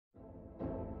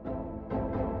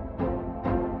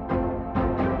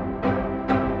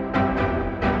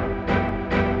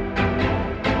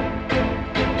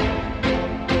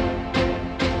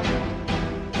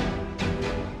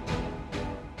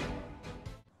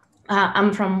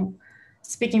I'm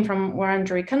speaking from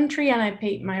Wurundjeri country, and I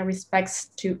pay my respects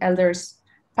to elders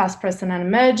past, present, and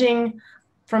emerging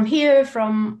from here,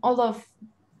 from all of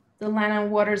the land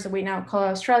and waters that we now call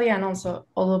Australia, and also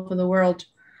all over the world.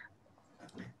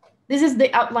 This is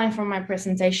the outline for my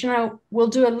presentation. I will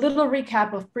do a little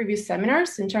recap of previous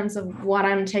seminars in terms of what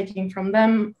I'm taking from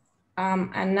them,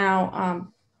 and now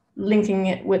linking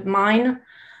it with mine.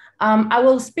 I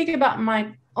will speak about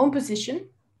my own position,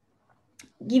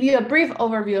 give you a brief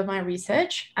overview of my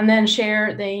research, and then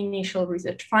share the initial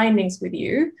research findings with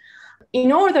you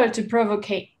in order to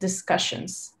provocate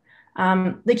discussions.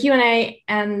 The Q&A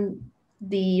and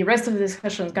the rest of the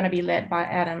discussion is going to be led by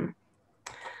Adam.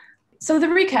 So the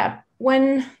recap,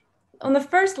 when on the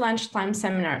first lunchtime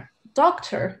seminar,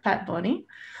 Dr. Pat Bonney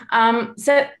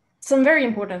said some very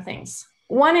important things.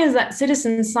 One is that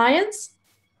citizen science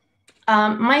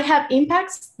might have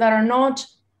impacts that are not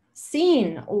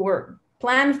seen or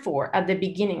planned for at the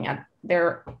beginning, at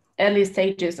their early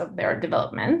stages of their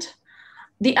development.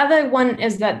 The other one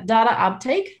is that data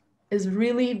uptake is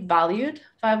really valued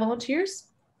by volunteers.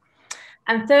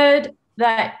 And third,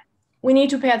 that we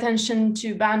need to pay attention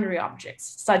to boundary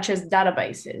objects, such as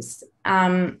databases.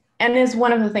 And it's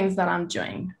one of the things that I'm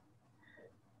doing.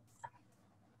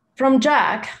 From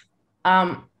Jack,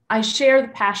 I share the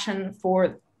passion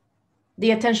for the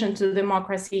attention to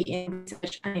democracy in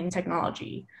research and in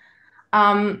technology.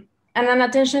 And an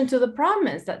attention to the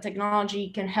promise that technology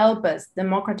can help us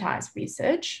democratize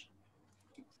research.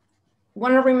 I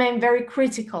want to remain very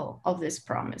critical of this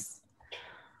promise.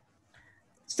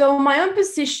 So my own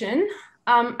position,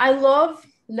 I love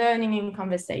learning in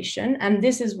conversation, and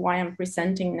this is why I'm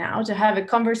presenting now, to have a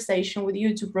conversation with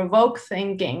you, to provoke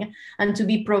thinking and to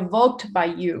be provoked by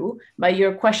you, by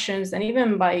your questions, and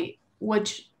even by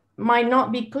which might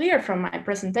not be clear from my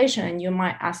presentation, and you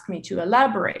might ask me to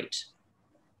elaborate.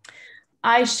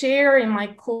 I share in my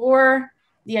core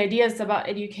the ideas about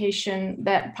education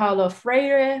that Paulo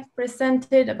Freire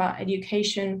presented, about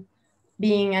education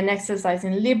being an exercise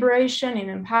in liberation,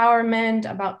 in empowerment,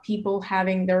 about people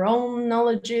having their own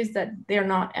knowledges, that they're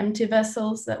not empty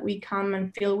vessels, that we come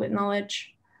and fill with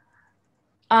knowledge.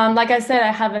 Like I said,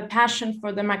 I have a passion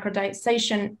for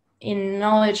democratization in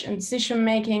knowledge and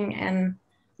decision-making, and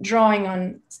drawing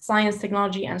on science,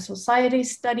 technology, and society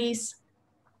studies.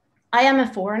 I am a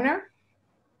foreigner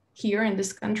here in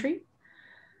this country,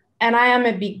 and I am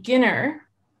a beginner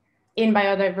in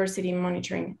biodiversity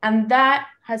monitoring, and that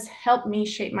has helped me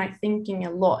shape my thinking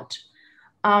a lot,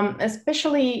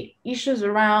 especially issues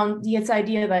around this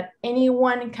idea that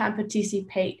anyone can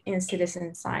participate in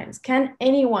citizen science. Can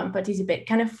anyone participate?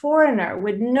 Can a foreigner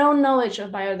with no knowledge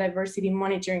of biodiversity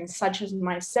monitoring, such as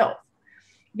myself,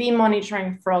 be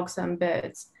monitoring frogs and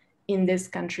birds in this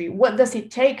country? What does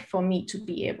it take for me to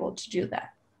be able to do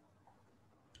that?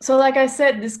 So like I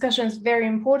said, discussion is very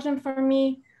important for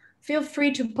me. Feel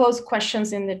free to post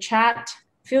questions in the chat.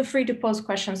 Feel free to post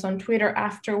questions on Twitter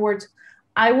afterwards.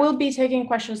 I will be taking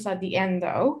questions at the end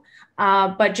though,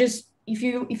 but just if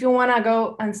you want to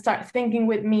go and start thinking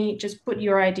with me, just put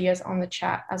your ideas on the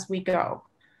chat as we go.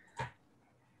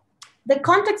 The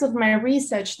context of my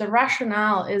research, the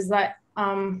rationale is that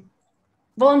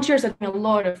volunteers are doing a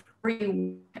lot of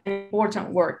really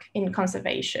important work in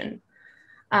conservation.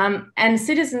 And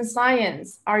citizen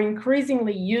science are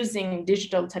increasingly using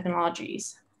digital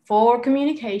technologies for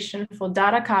communication, for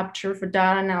data capture, for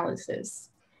data analysis.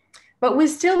 But we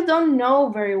still don't know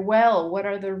very well what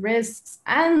are the risks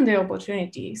and the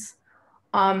opportunities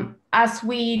as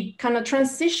we kind of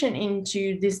transition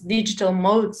into these digital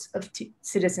modes of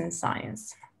citizen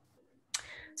science.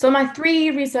 So my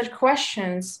three research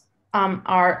questions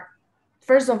are,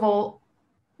 first of all,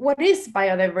 what is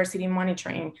biodiversity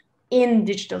monitoring in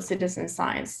digital citizen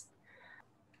science?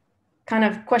 Kind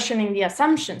of questioning the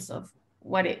assumptions of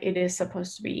what it is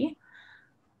supposed to be.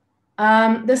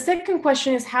 The second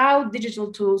question is how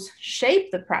digital tools shape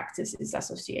the practices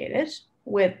associated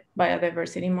with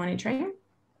biodiversity monitoring.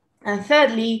 And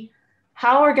thirdly,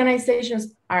 how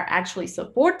organizations are actually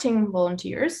supporting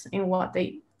volunteers in what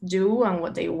they do and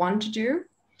what they want to do,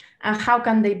 and how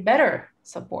can they better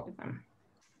support them.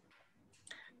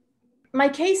 My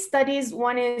case studies,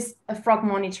 one is a frog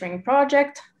monitoring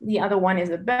project, the other one is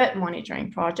a bird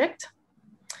monitoring project.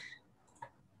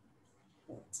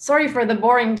 Sorry for the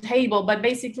boring table, but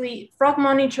basically frog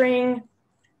monitoring,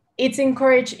 it's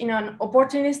encouraged in an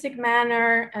opportunistic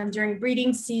manner and during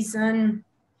breeding season.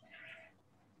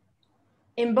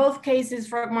 In both cases,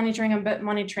 frog monitoring and bird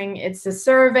monitoring, it's a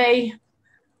survey.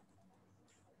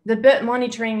 The bird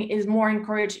monitoring is more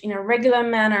encouraged in a regular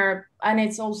manner, and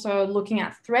it's also looking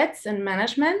at threats and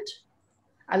management.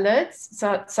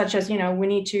 alerts, such as, we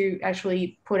need to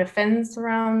actually put a fence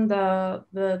around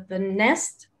the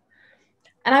nest.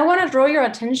 And I want to draw your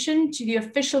attention to the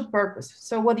official purpose.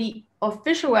 So what the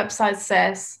official website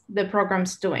says the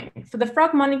program's doing. For the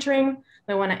frog monitoring,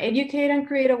 they want to educate and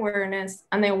create awareness,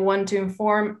 and they want to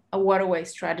inform a waterway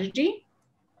strategy.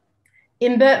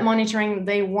 In bird monitoring,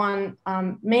 they want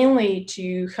mainly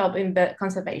to help in bird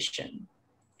conservation.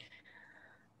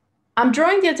 I'm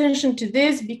drawing the attention to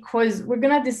this because we're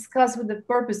going to discuss what the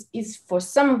purpose is for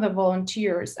some of the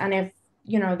volunteers, and if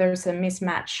there's a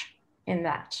mismatch in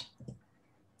that.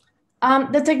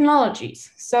 The technologies.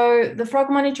 So the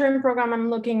frog monitoring program I'm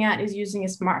looking at is using a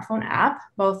smartphone app,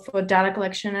 both for data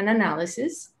collection and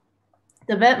analysis.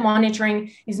 The vet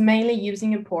monitoring is mainly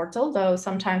using a portal, though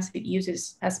sometimes it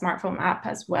uses a smartphone app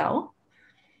as well.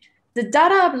 The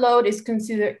data upload is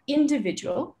considered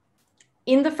individual.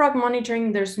 In the frog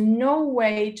monitoring, there's no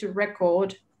way to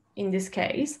record, in this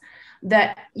case,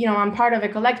 that I'm part of a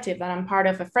collective, that I'm part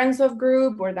of a Friends of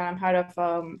group, or that I'm part of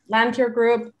a land care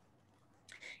group.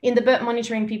 In the bird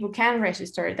monitoring, people can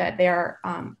register that they are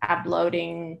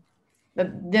uploading,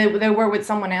 that they were with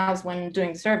someone else when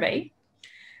doing the survey.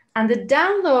 And the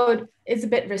download is a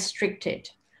bit restricted.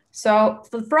 So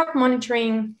for frog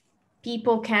monitoring,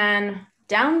 people can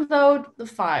download the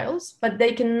files, but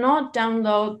they cannot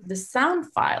download the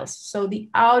sound files. So the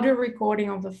audio recording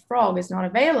of the frog is not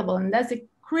available. And that's a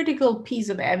critical piece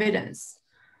of evidence,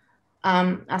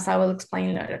 as I will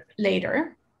explain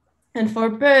later. And for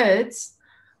birds,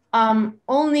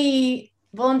 only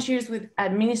volunteers with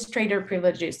administrator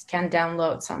privileges can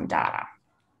download some data.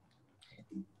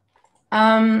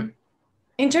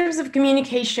 In terms of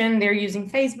communication, they're using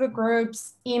Facebook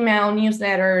groups, email,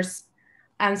 newsletters,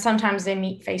 and sometimes they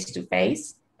meet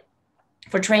face-to-face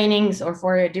for trainings or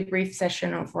for a debrief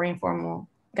session or for informal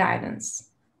guidance.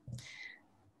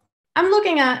 I'm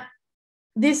looking at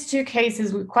these two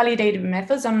cases with qualitative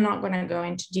methods. I'm not going to go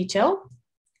into detail.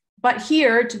 But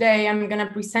here today, I'm going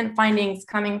to present findings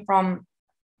coming from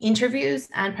interviews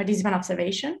and participant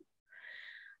observation.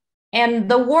 And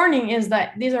the warning is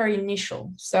that these are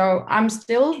initial. So I'm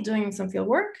still doing some field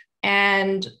work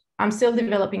and I'm still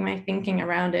developing my thinking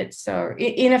around it. So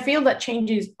in a field that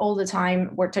changes all the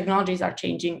time, where technologies are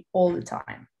changing all the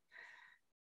time.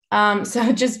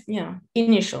 So just,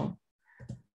 initial.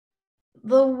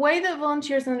 The way that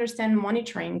volunteers understand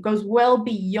monitoring goes well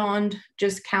beyond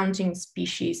just counting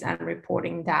species and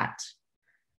reporting that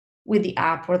with the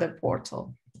app or the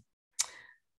portal.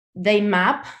 They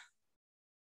map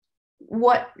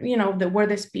where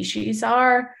the species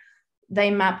are. They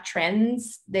map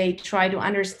trends. They try to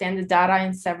understand the data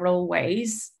in several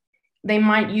ways. They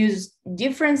might use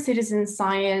different citizen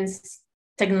science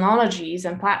technologies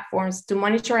and platforms to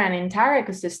monitor an entire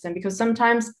ecosystem, because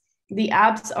sometimes the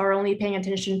apps are only paying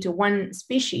attention to one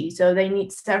species. So they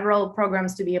need several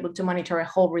programs to be able to monitor a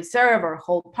whole reserve or a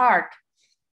whole park.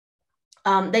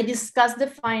 They discuss the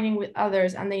finding with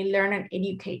others and they learn and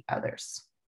educate others.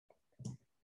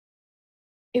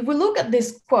 If we look at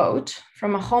this quote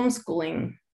from a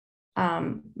homeschooling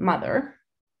mother,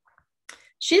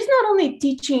 she's not only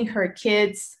teaching her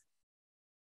kids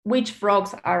which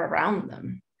frogs are around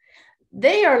them,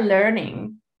 they are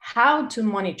learning how to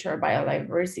monitor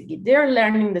biodiversity. They're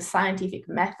learning the scientific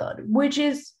method, which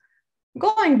is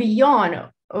going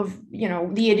beyond of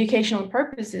the educational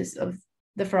purposes of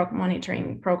the frog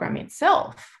monitoring program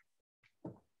itself.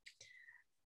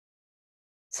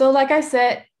 So like I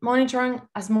said, monitoring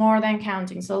as more than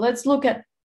counting. So let's look at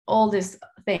all these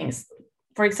things.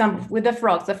 For example, with the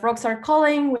frogs are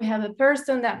calling, we have a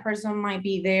person, that person might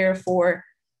be there for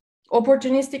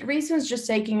opportunistic reasons, just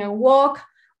taking a walk,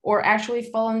 or actually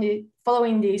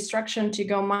following the instruction to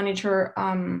go monitor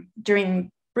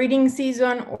during breeding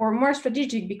season, or more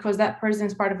strategic because that person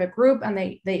is part of a group and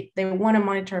they want to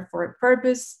monitor for a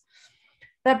purpose.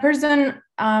 That person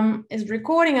is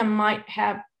recording and might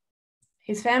have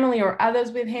his family or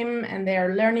others with him, and they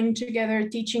are learning together,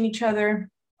 teaching each other.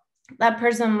 That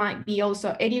person might be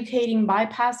also educating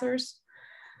bypassers.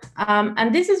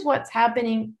 And this is what's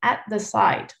happening at the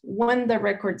site when the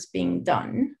record's being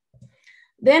done.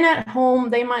 Then at home,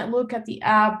 they might look at the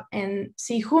app and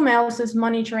see whom else is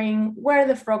monitoring, where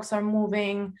the frogs are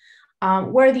moving,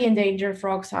 where the endangered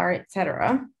frogs are,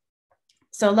 etc.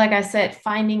 So like I said,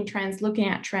 finding trends, looking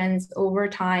at trends over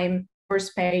time, over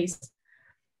space.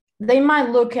 They might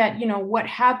look at, what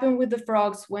happened with the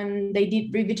frogs when they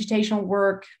did revegetation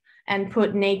work and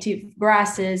put native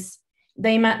grasses.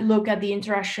 They might look at the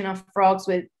interaction of frogs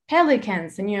with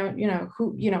pelicans and,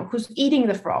 who's eating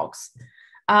the frogs.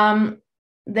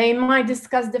 They might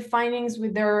discuss the findings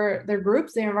with their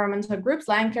groups, their environmental groups,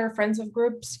 land care, friends of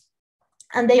groups,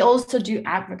 and they also do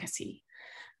advocacy,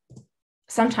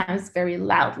 sometimes very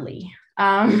loudly,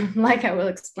 like I will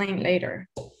explain later.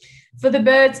 For the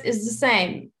birds, it's the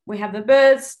same. We have the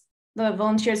birds, the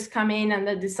volunteers come in and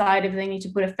they decide if they need to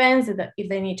put a fence, if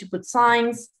they need to put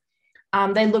signs.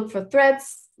 They look for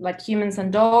threats like humans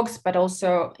and dogs, but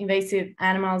also invasive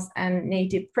animals and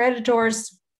native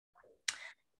predators.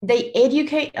 They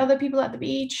educate other people at the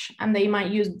beach, and they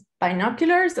might use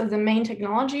binoculars as the main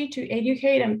technology to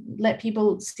educate and let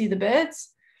people see the birds.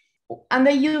 And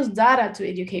they use data to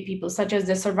educate people, such as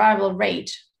the survival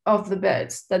rate of the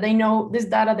birds, that they know, this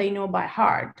data they know by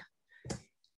heart.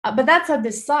 But that's at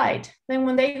the site. Then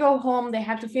when they go home, they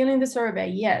have to fill in the survey,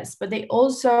 yes, but they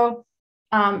also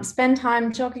spend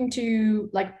time talking to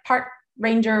like park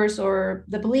rangers or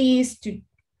the police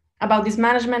about this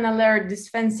management alert, these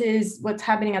fences, what's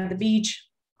happening at the beach.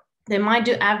 They might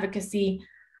do advocacy,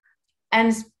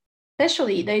 and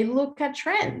especially they look at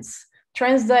trends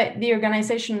that the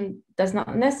organization does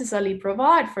not necessarily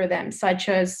provide for them, such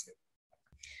as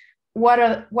what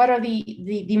are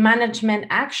the management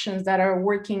actions that are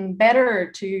working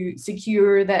better to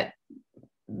secure that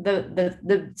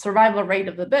the survival rate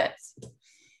of the birds.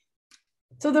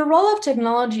 So the role of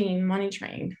technology in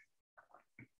monitoring.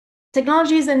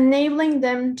 Technology is enabling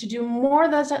them to do more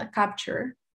data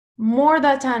capture, more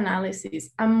data analysis,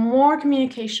 and more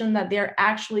communication that they're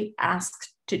actually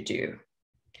asked to do.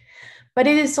 But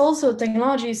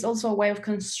technology is also a way of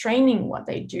constraining what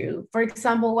they do. For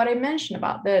example, what I mentioned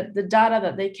about the data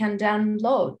that they can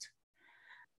download.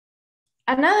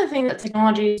 Another thing that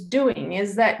technology is doing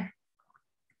is that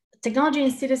technology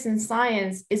in citizen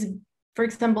science is, for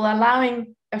example,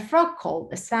 allowing a frog call,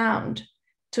 a sound,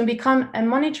 to become a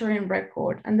monitoring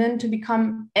record and then to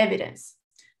become evidence.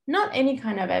 Not any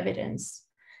kind of evidence,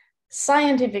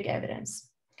 scientific evidence.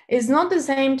 It's not the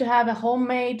same to have a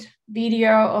homemade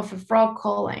video of a frog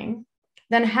calling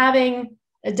than having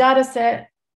a data set,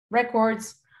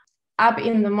 records up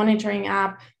in the monitoring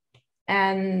app,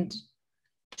 and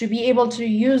to be able to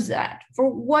use that. For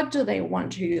what do they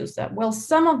want to use that? Well,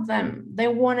 some of them, they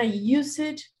want to use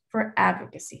it for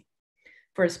advocacy,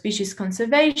 for species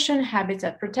conservation,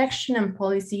 habitat protection, and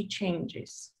policy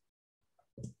changes.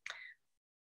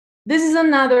 This is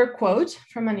another quote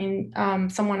from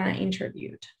someone I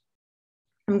interviewed.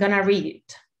 I'm gonna read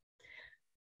it.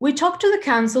 We talked to the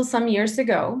council some years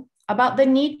ago about the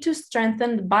need to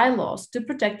strengthen the bylaws to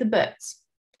protect the birds.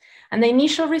 And the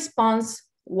initial response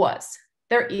was,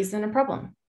 there isn't a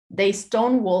problem. They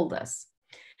stonewalled us.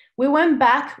 We went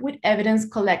back with evidence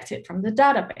collected from the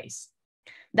database.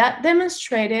 That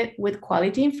demonstrated with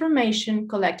quality information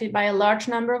collected by a large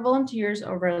number of volunteers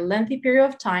over a lengthy period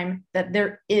of time that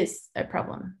there is a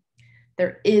problem.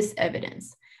 There is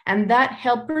evidence. And that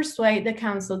helped persuade the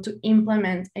council to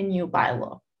implement a new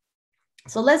bylaw.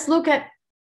 So let's look at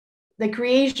the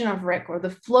creation of record, the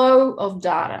flow of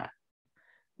data.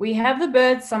 We have the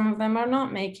birds, some of them are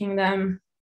not making them.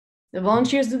 The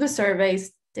volunteers do the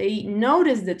surveys, they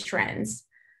notice the trends,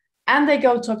 and they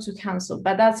go talk to council,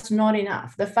 but that's not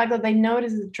enough. The fact that they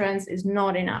notice the trends is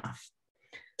not enough.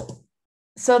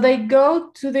 So they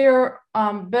go to their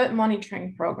bird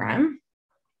monitoring program,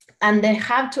 and they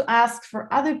have to ask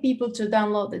for other people to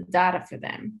download the data for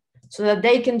them so that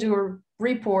they can do a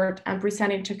report and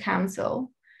present it to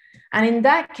council. And in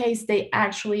that case, they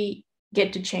actually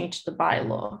get to change the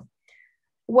bylaw.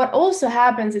 What also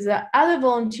happens is that other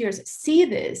volunteers see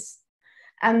this,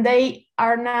 and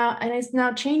it's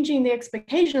now changing the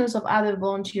expectations of other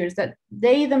volunteers that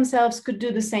they themselves could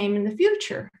do the same in the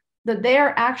future, that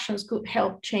their actions could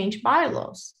help change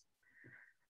bylaws.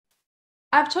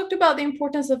 I've talked about the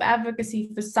importance of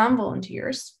advocacy for some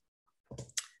volunteers.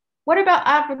 What about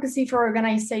advocacy for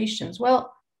organizations?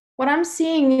 Well, what I'm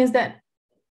seeing is that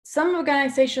some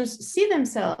organizations see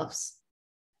themselves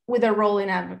with a role in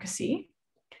advocacy,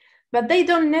 but they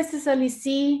don't necessarily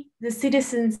see the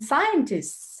citizen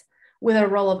scientists with a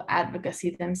role of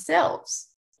advocacy themselves.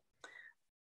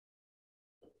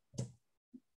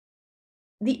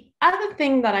 The other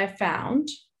thing that I found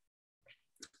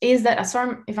is that,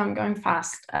 sorry if I'm going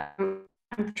fast, I'm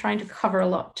trying to cover a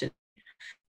lot today.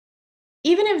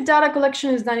 Even if data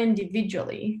collection is done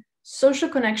individually, social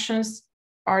connections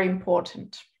are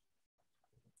important.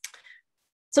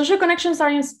 Social connections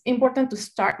are important to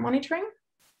start monitoring.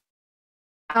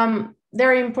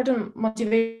 They're important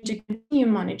motivation to continue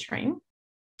monitoring.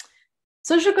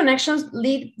 Social connections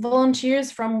lead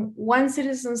volunteers from one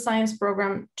citizen science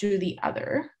program to the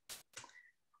other.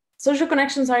 Social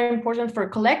connections are important for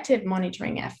collective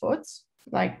monitoring efforts.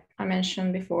 like I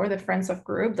mentioned before, the friends of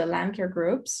group, the land care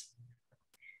groups.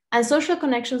 And social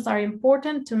connections are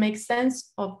important to make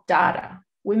sense of data.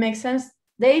 We make sense,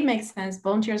 they make sense,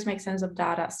 volunteers make sense of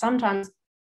data, sometimes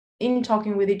in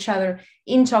talking with each other,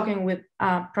 in talking with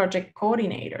project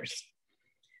coordinators.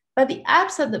 But the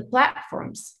apps and the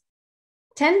platforms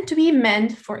tend to be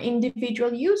meant for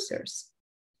individual users.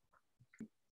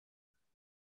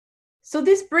 So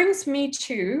this brings me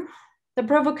to the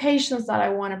provocations that I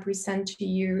want to present to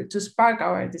you to spark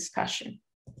our discussion.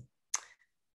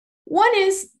 One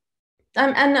is,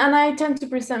 and I tend to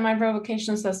present my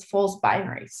provocations as false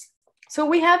binaries. So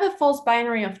we have a false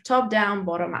binary of top-down,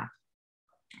 bottom-up.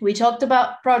 We talked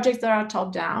about projects that are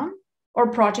top-down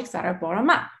or projects that are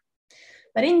bottom-up.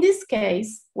 But in this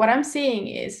case, what I'm seeing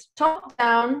is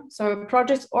top-down, so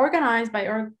projects organized by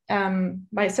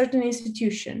a certain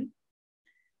institution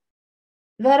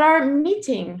that are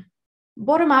meeting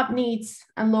bottom-up needs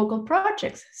and local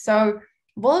projects. So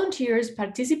volunteers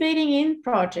participating in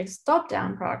projects,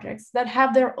 top-down projects that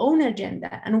have their own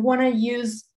agenda and want to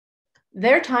use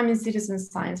their time in citizen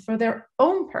science for their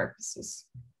own purposes.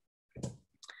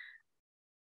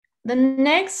 The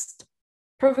next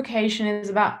provocation is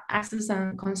about access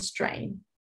and constraint.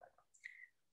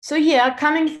 So yeah,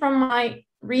 coming from my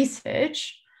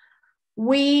research,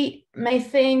 we may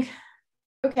think,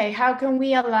 okay, how can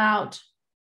we allow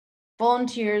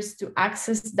volunteers to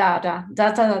access data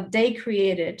that they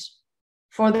created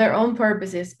for their own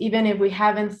purposes, even if we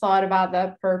haven't thought about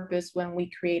that purpose when we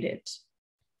created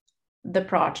the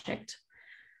project?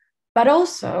 But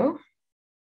also,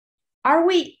 are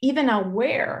we even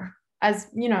aware, as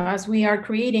you know, as we are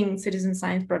creating citizen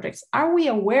science projects, are we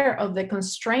aware of the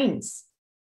constraints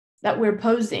that we're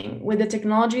posing with the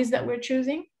technologies that we're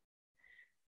choosing?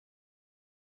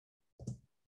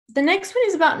 The next one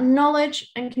is about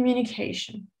knowledge and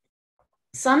communication.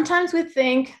 Sometimes we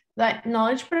think that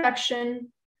knowledge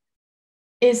production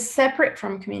is separate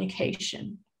from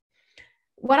communication.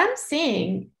 What I'm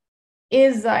seeing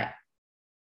is that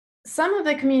some of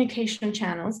the communication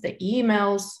channels, the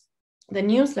emails, the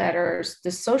newsletters,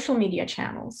 the social media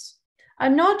channels, are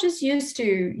not just used to,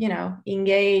 you know,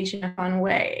 engage in a fun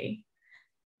way.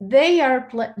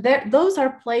 Those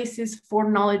are places for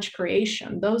knowledge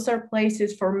creation. Those are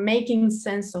places for making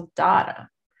sense of data.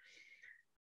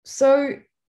 So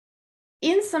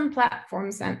in some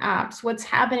platforms and apps, what's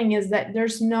happening is that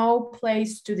there's no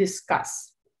place to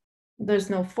discuss. There's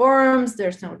no forums,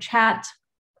 there's no chat.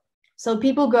 So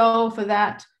people go for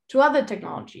that to other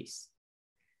technologies.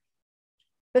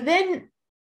 But then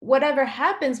whatever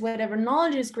happens, whatever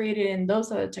knowledge is created in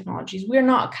those other technologies, we're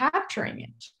not capturing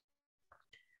it.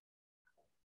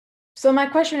 So my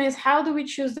question is, how do we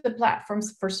choose the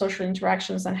platforms for social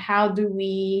interactions, and how do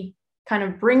we kind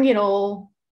of bring it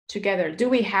all together? Do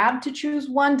we have to choose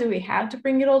one? Do we have to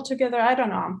bring it all together? I don't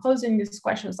know. I'm posing these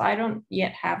questions. I don't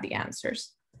yet have the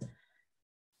answers.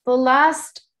 The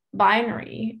last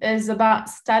binary is about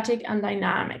static and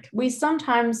dynamic. We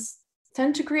sometimes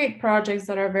tend to create projects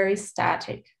that are very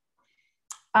static,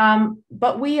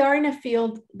 but we are in a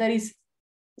field that is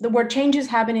where changes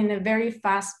happen in a very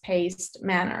fast-paced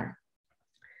manner.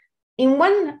 In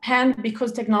one hand,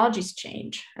 because technologies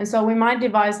change. And so we might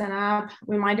devise an app,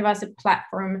 we might devise a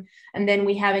platform, and then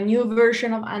we have a new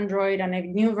version of Android and a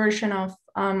new version of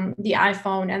the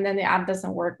iPhone, and then the app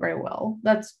doesn't work very well.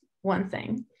 That's one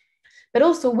thing. But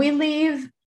also we live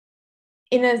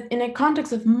in a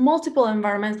context of multiple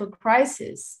environmental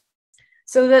crises.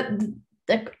 So that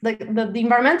the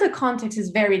environmental context is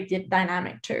very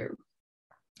dynamic too.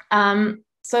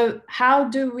 So how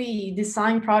do we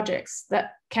design projects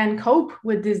that can cope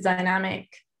with these dynamic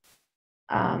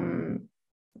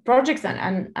projects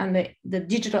and the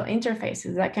digital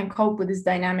interfaces that can cope with this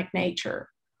dynamic nature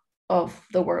of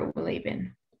the world we live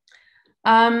in?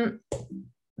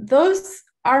 Those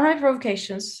are my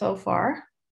provocations so far.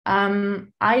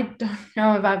 I don't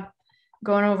know if I've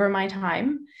gone over my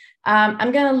time.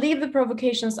 I'm going to leave the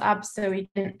provocations up so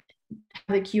we can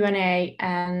have the Q&A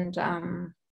and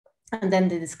then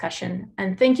the discussion.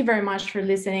 And thank you very much for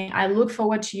listening. I look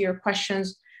forward to your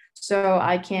questions so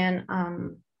I can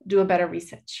do a better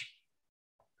research.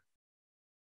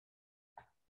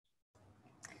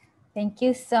 Thank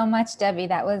you so much, Debbie.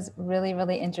 That was really,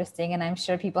 really interesting. And I'm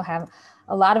sure people have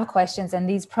a lot of questions, and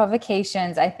these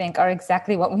provocations, I think, are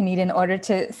exactly what we need in order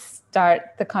to start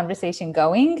the conversation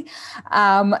going.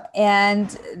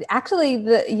 And actually,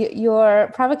 your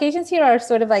provocations here are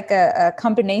sort of like a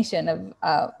combination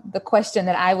of the question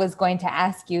that I was going to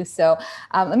ask you. So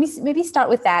let me maybe start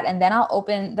with that, and then I'll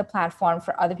open the platform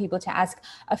for other people to ask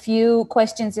a few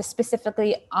questions just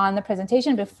specifically on the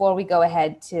presentation before we go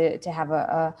ahead to have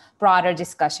a broader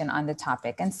discussion on the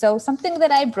topic. And so something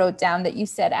that I wrote down that you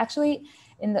said actually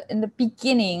in the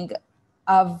beginning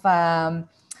of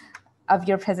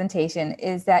your presentation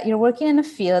is that you're working in a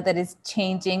field that is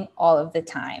changing all of the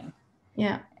time.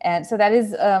 Yeah. And so that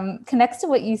is connects to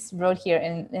what you wrote here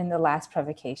in the last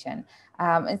provocation.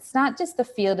 It's not just the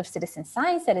field of citizen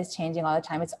science that is changing all the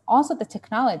time, it's also the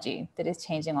technology that is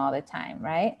changing all the time,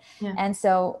 right? Yeah. And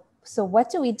so what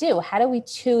do we do? How do we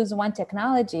choose one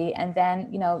technology and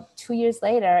then, 2 years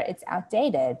later, it's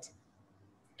outdated?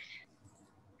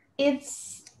 I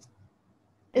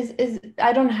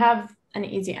don't have an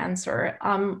easy answer.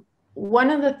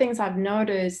 One of the things I've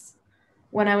noticed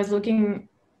when I was looking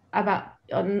about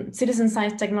citizen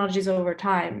science technologies over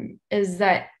time is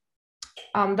that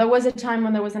there was a time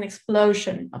when there was an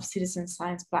explosion of citizen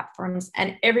science platforms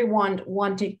and everyone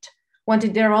wanted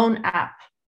their own app.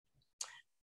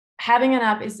 Having an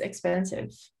app is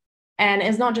expensive, and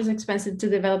it's not just expensive to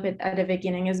develop it at the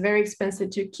beginning, it's very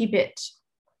expensive to keep it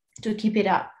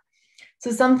up.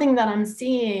 So something that I'm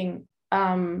seeing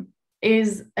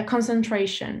is a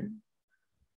concentration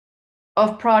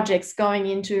of projects going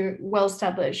into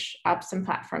well-established apps and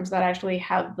platforms that actually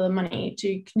have the money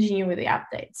to continue with the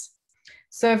updates.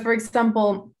 So for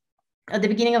example, at the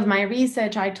beginning of my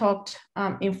research, I talked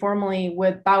informally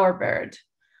with Bowerbird,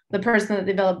 the person that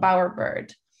developed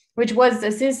Bowerbird, which was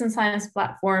a citizen science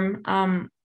platform,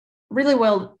 really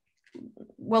well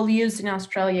used in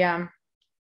Australia.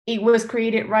 It was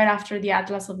created right after the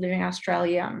Atlas of Living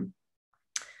Australia.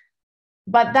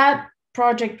 But that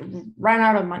project ran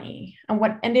out of money. And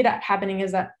what ended up happening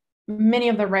is that many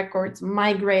of the records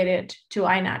migrated to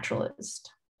iNaturalist.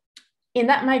 In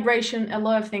that migration, a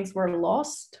lot of things were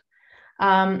lost.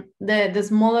 The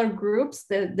smaller groups,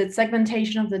 the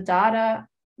segmentation of the data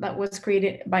that was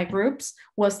created by groups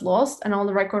was lost, and all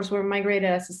the records were migrated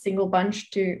as a single bunch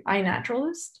to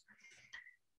iNaturalist.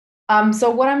 So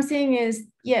what I'm seeing is,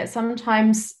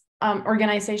 sometimes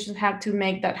organizations have to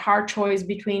make that hard choice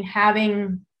between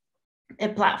having a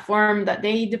platform that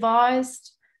they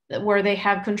devised where they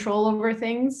have control over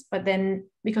things, but then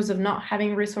because of not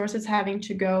having resources, having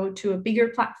to go to a bigger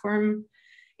platform,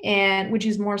 and which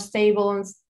is more stable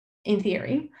in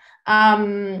theory.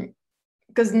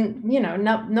 Because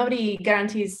nobody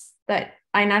guarantees that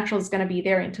iNatural is going to be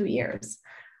there in 2 years.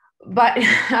 But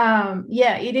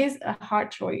it is a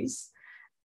hard choice.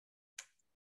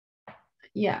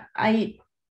 Yeah, I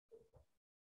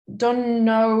don't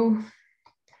know.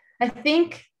 I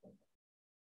think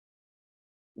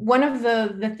one of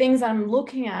the things I'm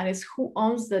looking at is who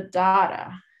owns the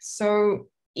data. So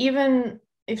even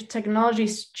if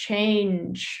technologies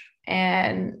change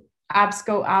and apps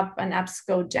go up and apps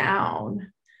go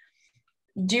down,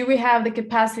 do we have the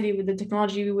capacity with the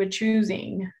technology we were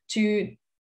choosing to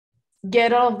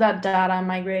get all of that data and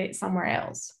migrate it somewhere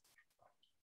else?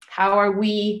 How are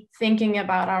we thinking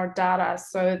about our data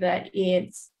so that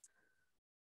it's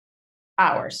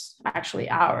ours,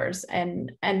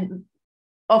 and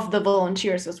of the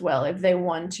volunteers as well, if they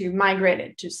want to migrate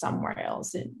it to somewhere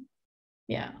else? And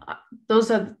those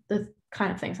are the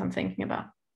kind of things I'm thinking about.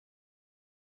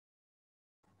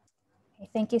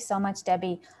 Thank you so much,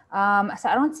 Debbie. So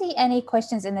I don't see any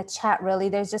questions in the chat, really.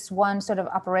 There's just one sort of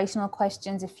operational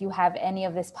questions if you have any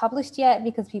of this published yet,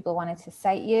 because people wanted to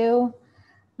cite you.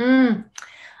 No,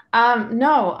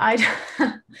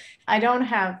 I don't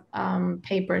have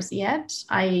papers yet.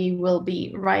 I will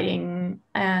be writing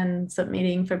and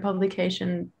submitting for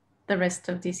publication the rest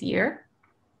of this year.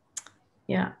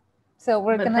 Yeah. So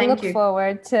we're going to look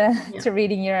forward to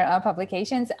reading your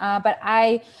publications. But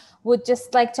I would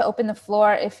just like to open the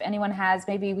floor if anyone has,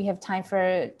 maybe we have time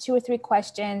for 2 or 3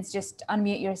 questions. Just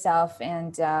unmute yourself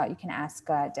and you can ask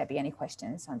Debbie any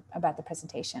questions about the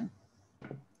presentation.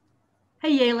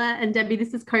 Hey, Yela and Debbie,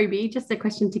 this is Kobe. Just a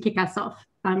question to kick us off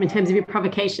in terms of your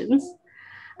provocations.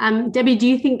 Debbie, do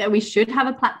you think that we should have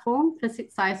a platform for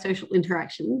social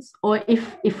interactions? Or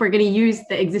if we're going to use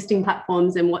the existing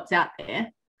platforms and what's out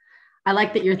there? I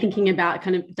like that you're thinking about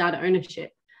kind of data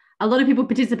ownership. A lot of people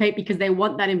participate because they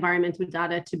want that environmental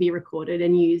data to be recorded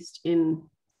and used in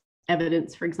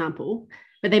evidence, for example,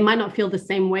 but they might not feel the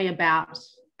same way about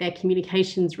their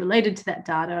communications related to that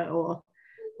data or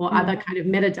other kind of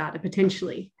metadata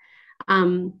potentially.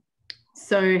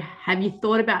 So have you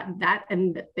thought about that,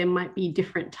 and that there might be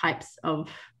different types of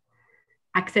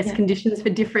access conditions for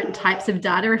different types of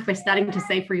data if we're starting to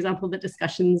say, for example, that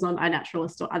discussions on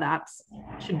iNaturalist or other apps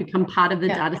should become part of the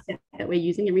data set that we're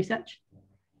using in research?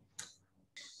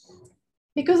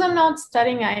 Because I'm not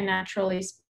studying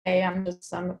iNaturalist, I'm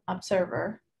just an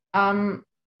observer. I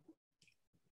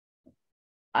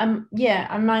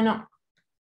might not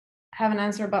have an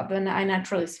answer about the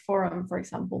iNaturalist forum, for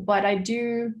example, but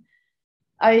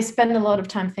I spend a lot of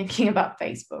time thinking about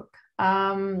Facebook.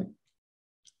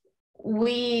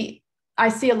 I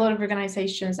see a lot of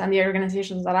organizations, and the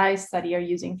organizations that I study are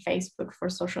using Facebook for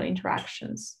social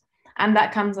interactions, and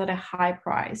that comes at a high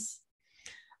price.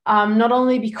 Not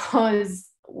only because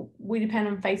we depend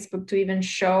on Facebook to even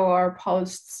show our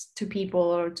posts to people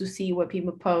or to see what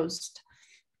people post,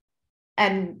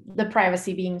 and the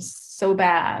privacy being so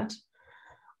bad,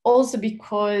 also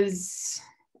because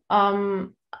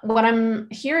what I'm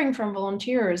hearing from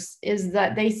volunteers is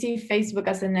that they see Facebook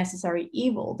as a necessary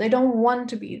evil. They don't want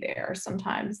to be there.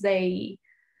 Sometimes they're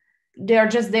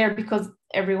just there because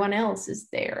everyone else is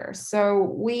there. So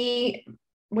we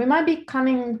might be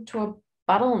coming to a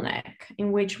bottleneck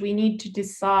in which we need to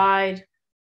decide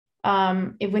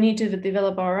if we need to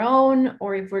develop our own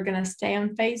or if we're going to stay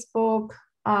on Facebook.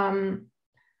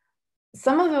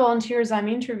 Some of the volunteers I'm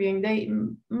interviewing, they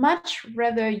much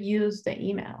rather use the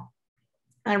email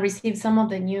and receive some of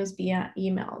the news via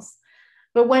emails.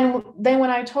 But when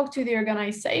I talk to the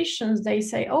organizations, they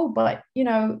say, oh, but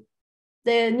the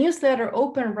newsletter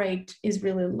open rate is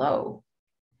really low.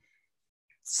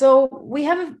 So we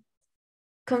have a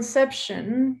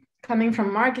conception coming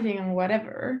from marketing and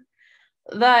whatever,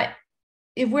 that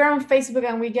if we're on Facebook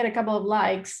and we get a couple of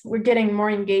likes, we're getting more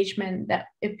engagement than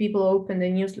if people open the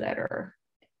newsletter.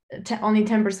 Only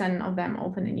 10% of them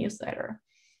open the newsletter.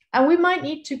 And we might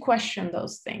need to question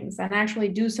those things and actually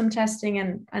do some testing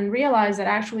and realize that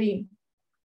actually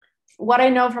what I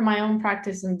know from my own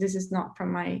practice, and this is not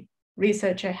from my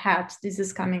researcher hat, this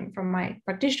is coming from my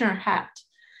practitioner hat,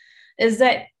 is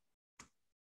that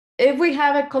if we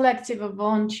have a collective of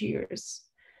volunteers,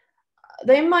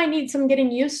 they might need some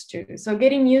getting used to. So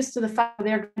getting used to the fact that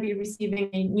they're going to be receiving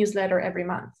a newsletter every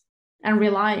month and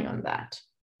relying on that.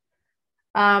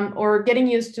 Or getting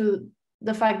used to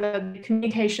the fact that the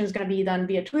communication is going to be done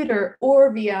via Twitter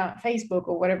or via Facebook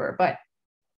or whatever, but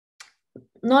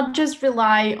not just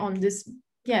rely on this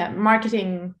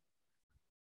marketing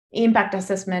impact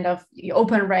assessment of the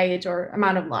open rate or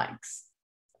amount of likes,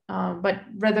 but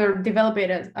rather develop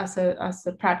it as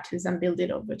a practice and build it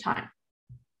over time.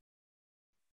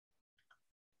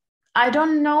 I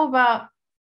don't know about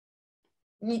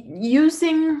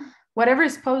using whatever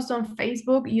is posted on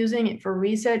Facebook, using it for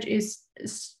research is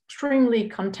extremely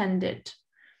contended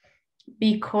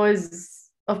because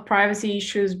of privacy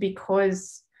issues,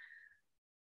 because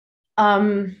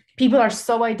people are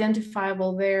so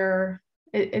identifiable there.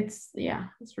 It's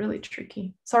really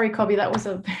tricky. Sorry, Kobe, that was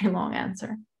a very long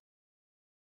answer.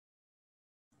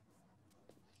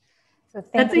 So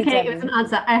that's okay. It was an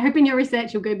answer. I hope in your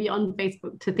research you'll go beyond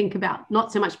Facebook to think about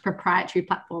not so much proprietary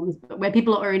platforms, but where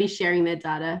people are already sharing their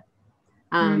data,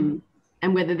 and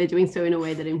whether they're doing so in a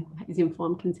way that is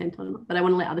informed consent or not. But I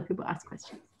want to let other people ask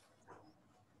questions.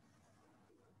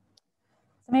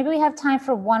 So maybe we have time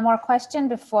for one more question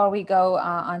before we go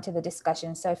on to the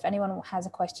discussion. So if anyone has a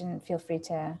question, feel free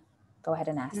to go ahead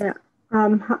and ask. Yeah.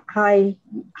 Hi,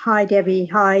 Debbie.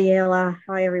 Hi, Yela.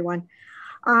 Hi, everyone.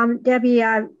 Debbie,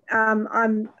 I've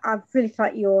really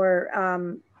thought your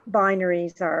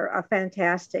binaries are a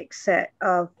fantastic set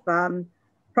of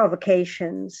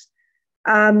provocations.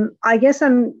 I guess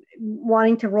I'm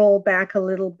wanting to roll back a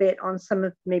little bit on some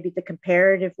of maybe the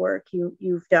comparative work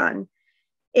you've done.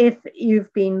 If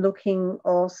you've been looking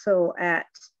also at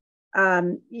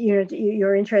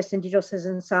your interest in digital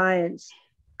citizen science,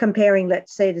 comparing,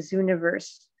 let's say, the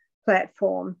Zooniverse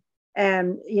platform,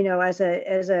 as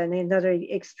another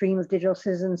extreme of digital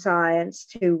citizen science,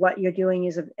 to what you're doing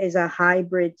is a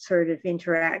hybrid sort of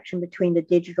interaction between the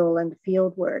digital and the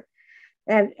field work.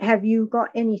 And have you got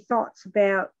any thoughts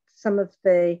about some of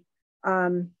the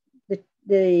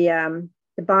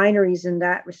binaries in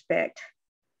that respect,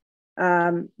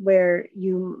 where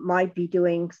you might be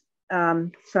doing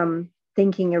some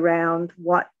thinking around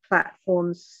what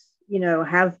platforms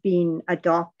have been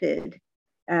adopted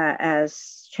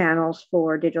as channels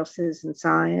for digital citizen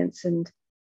science, and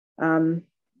and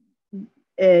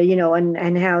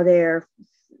how they're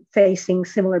facing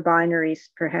similar binaries,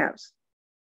 perhaps?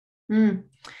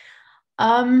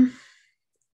 I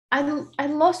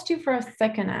lost you for a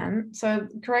second, Anne. So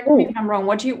correct me if I'm wrong.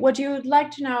 What you would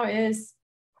like to know is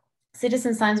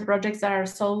citizen science projects that are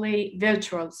solely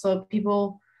virtual. So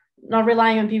people not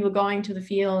relying on people going to the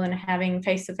field and having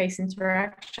face-to-face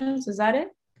interactions. Is that it?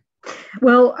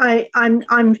 Well,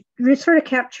 I'm sort of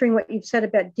capturing what you've said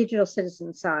about digital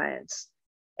citizen science,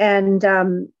 and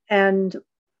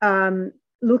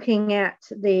looking at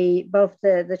both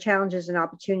the challenges and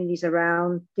opportunities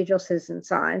around digital citizen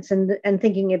science, and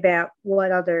thinking about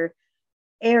what other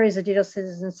areas of digital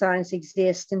citizen science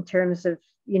exist in terms of,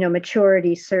 you know,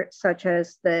 maturity, such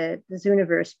as the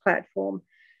Zooniverse platform,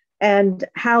 and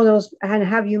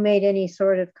have you made any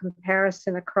sort of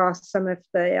comparison across some of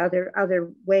the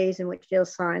other ways in which digital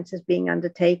science is being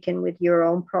undertaken with your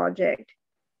own project?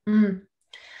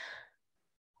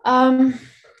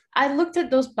 I looked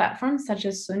at those platforms such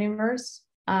as Zooniverse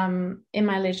in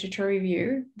my literature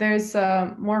review. There's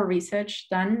more research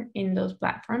done in those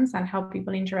platforms and how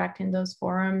people interact in those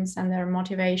forums and their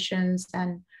motivations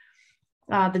and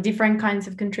the different kinds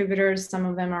of contributors. Some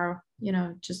of them are, you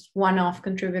know, just one-off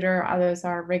contributor, others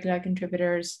are regular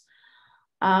contributors.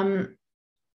 It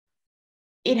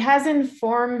has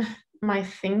informed my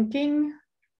thinking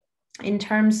in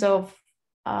terms of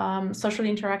social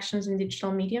interactions in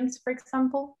digital mediums, for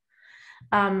example,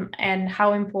 and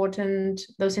how important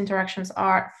those interactions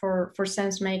are for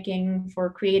sense making,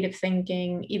 for creative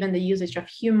thinking, even the usage of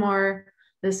humor.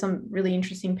 There's some really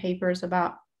interesting papers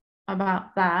about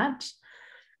that.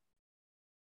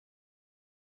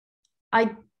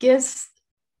 I guess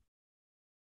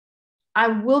I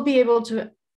will be able to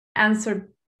answer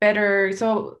better.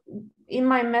 So in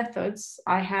my methods,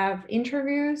 I have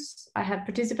interviews, I have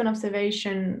participant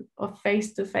observation of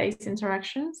face-to-face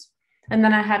interactions, and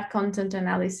then I have content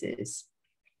analysis.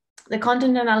 The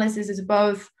content analysis is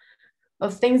both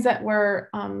of things that were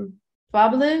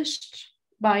published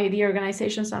by the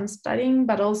organizations I'm studying,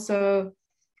 but also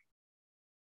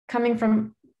coming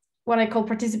from what I call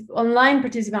online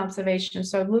participant observation.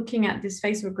 So looking at these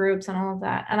Facebook groups and all of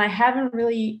that. And I haven't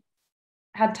really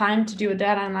had time to do a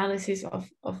data analysis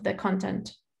of the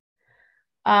content.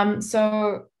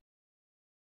 So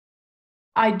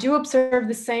I do observe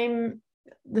the same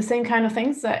kind of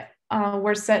things that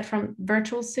were said from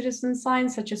virtual citizen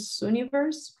science, such as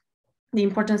Zooniverse, the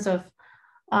importance of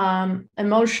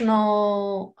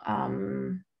emotional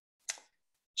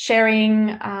sharing,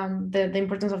 the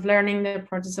importance of learning, the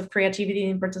importance of creativity, the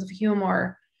importance of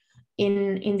humor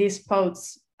in these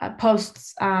posts.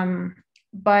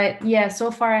 But yeah, so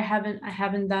far I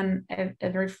haven't done a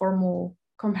very formal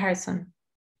comparison.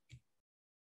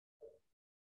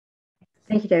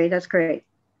 Thank you, Debbie. That's great.